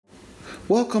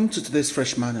Welcome to today's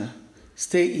Fresh Manna.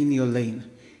 Stay in your lane.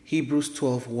 Hebrews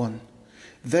 12:1.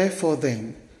 Therefore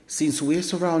then, since we are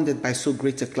surrounded by so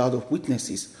great a cloud of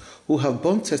witnesses who have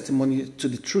borne testimony to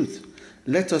the truth,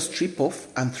 let us strip off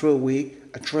and throw away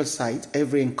and throw aside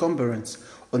every encumbrance,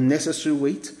 unnecessary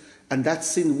weight, and that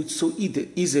sin which so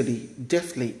easily,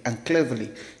 deftly, and cleverly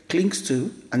clings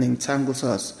to and entangles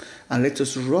us, and let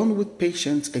us run with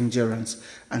patient endurance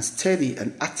and steady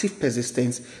and active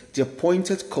persistence the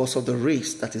appointed course of the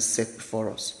race that is set before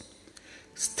us.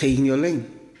 Stay in your lane.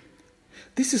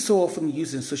 This is so often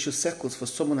used in social circles for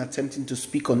someone attempting to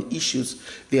speak on issues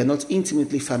they are not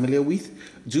intimately familiar with,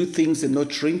 do things they're not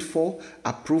trained for,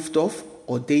 approved of,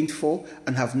 ordained for,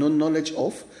 and have no knowledge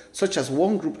of, such as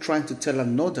one group trying to tell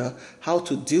another how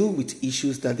to deal with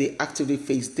issues that they actively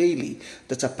face daily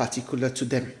that are particular to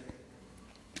them.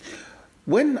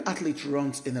 When an athlete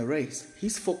runs in a race,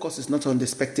 his focus is not on the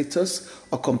spectators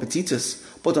or competitors,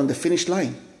 but on the finish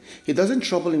line. He doesn't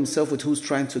trouble himself with who's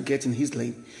trying to get in his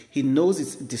lane. He knows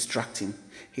it's distracting.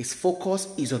 His focus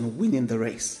is on winning the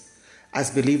race. As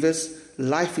believers,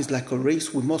 life is like a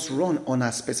race we must run on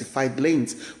our specified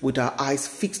lanes with our eyes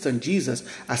fixed on Jesus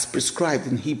as prescribed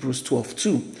in Hebrews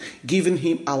 12:2, giving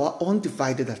him our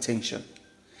undivided attention.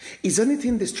 Is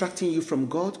anything distracting you from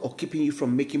God or keeping you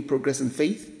from making progress in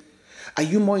faith? Are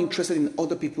you more interested in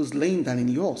other people's lane than in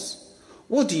yours?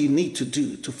 What do you need to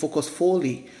do to focus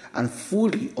fully and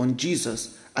fully on Jesus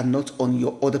and not on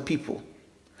your other people?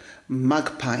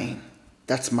 Magpieing,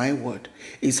 that's my word,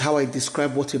 is how I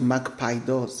describe what a magpie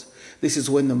does. This is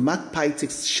when the magpie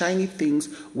takes shiny things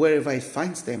wherever it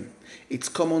finds them. It's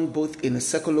common both in the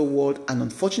secular world and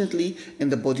unfortunately in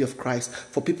the body of Christ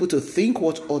for people to think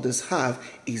what others have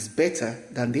is better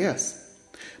than theirs.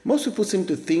 Most people seem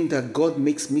to think that God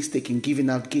makes mistakes in giving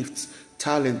out gifts,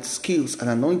 talent, skills, and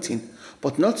anointing,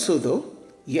 but not so though.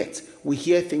 Yet we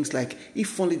hear things like,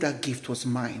 if only that gift was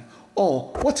mine,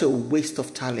 or what a waste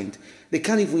of talent. They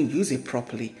can't even use it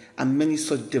properly, and many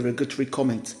such derogatory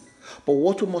comments. But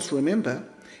what we must remember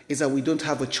is that we don't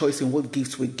have a choice in what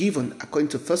gifts we're given. According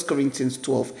to 1 Corinthians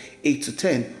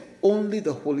 12:8-10, only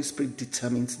the Holy Spirit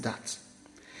determines that.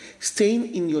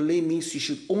 Staying in your lane means you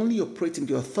should only operate in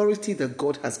the authority that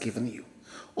God has given you.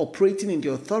 Operating in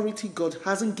the authority God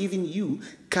hasn't given you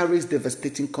carries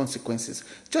devastating consequences.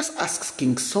 Just ask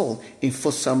King Saul in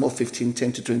 1 Samuel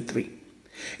 15:10-23.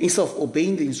 Instead of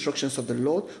obeying the instructions of the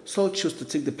Lord, Saul chose to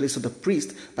take the place of the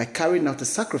priest by carrying out a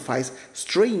sacrifice,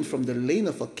 straying from the lane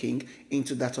of a king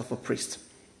into that of a priest.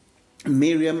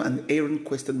 Miriam and Aaron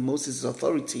questioned Moses'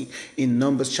 authority in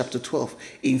Numbers chapter 12,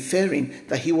 inferring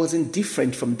that he wasn't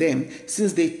different from them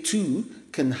since they too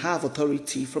can have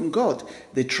authority from God.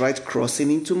 They tried crossing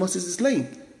into Moses' lane.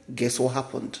 Guess what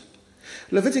happened?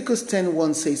 Leviticus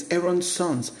 10:1 says Aaron's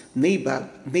sons, Nadab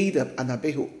and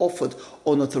Abihu, offered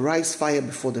unauthorized fire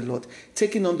before the Lord,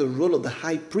 taking on the role of the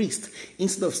high priest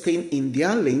instead of staying in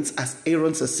their lanes as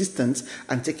Aaron's assistants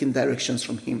and taking directions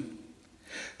from him.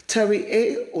 Terry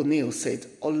A. O'Neill said,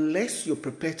 unless you're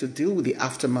prepared to deal with the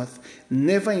aftermath,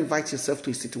 never invite yourself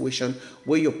to a situation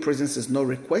where your presence is not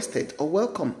requested or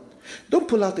welcome. Don't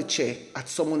pull out the chair at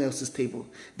someone else's table,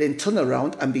 then turn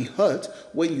around and be hurt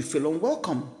when you feel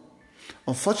unwelcome.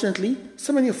 Unfortunately,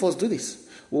 so many of us do this.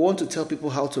 We want to tell people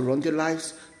how to run their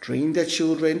lives, train their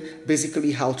children,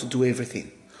 basically how to do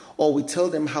everything. Or we tell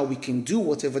them how we can do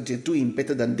whatever they're doing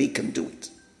better than they can do it.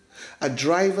 A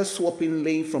driver swapping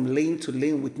lane from lane to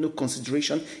lane with no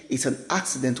consideration is an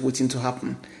accident waiting to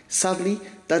happen. Sadly,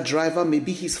 that driver may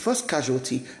be his first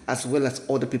casualty as well as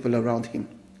other people around him.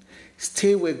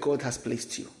 Stay where God has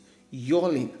placed you, your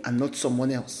lane and not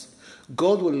someone else.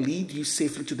 God will lead you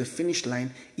safely to the finish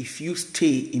line if you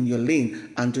stay in your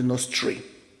lane and do not stray.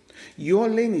 Your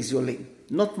lane is your lane,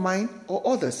 not mine or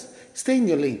others. Stay in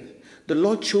your lane. The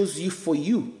Lord chose you for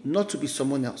you, not to be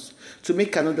someone else. To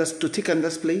take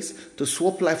another's place, to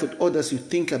swap life with others you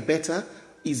think are better,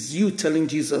 is you telling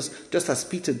Jesus, just as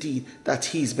Peter did, that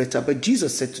he is better. But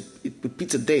Jesus said to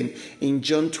Peter then in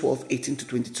John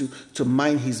 12:18-22 to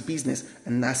mind his business.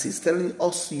 And as he's telling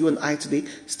us, you and I today,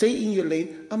 stay in your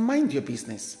lane and mind your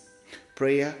business.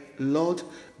 Prayer, Lord,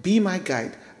 be my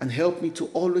guide and help me to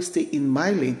always stay in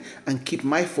my lane and keep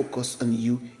my focus on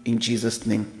you in Jesus'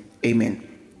 name. Amen.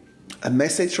 A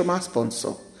message from our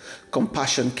sponsor,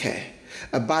 Compassion Care,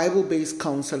 a Bible-based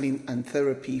counseling and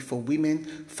therapy for women,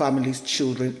 families,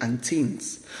 children, and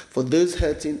teens. For those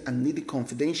hurting and needing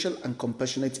confidential and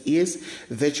compassionate ears,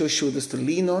 virtual shoulders to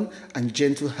lean on, and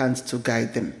gentle hands to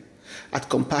guide them. At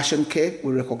Compassion Care,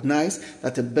 we recognize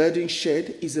that a burden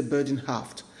shared is a burden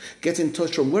halved. Get in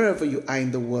touch from wherever you are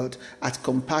in the world at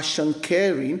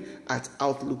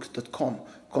compassioncaring@outlook.com.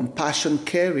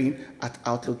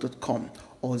 compassioncaring@outlook.com,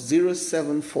 or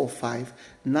 0745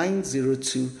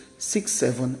 902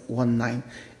 6719.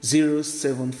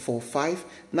 0745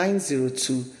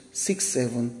 902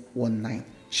 6719.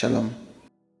 Shalom.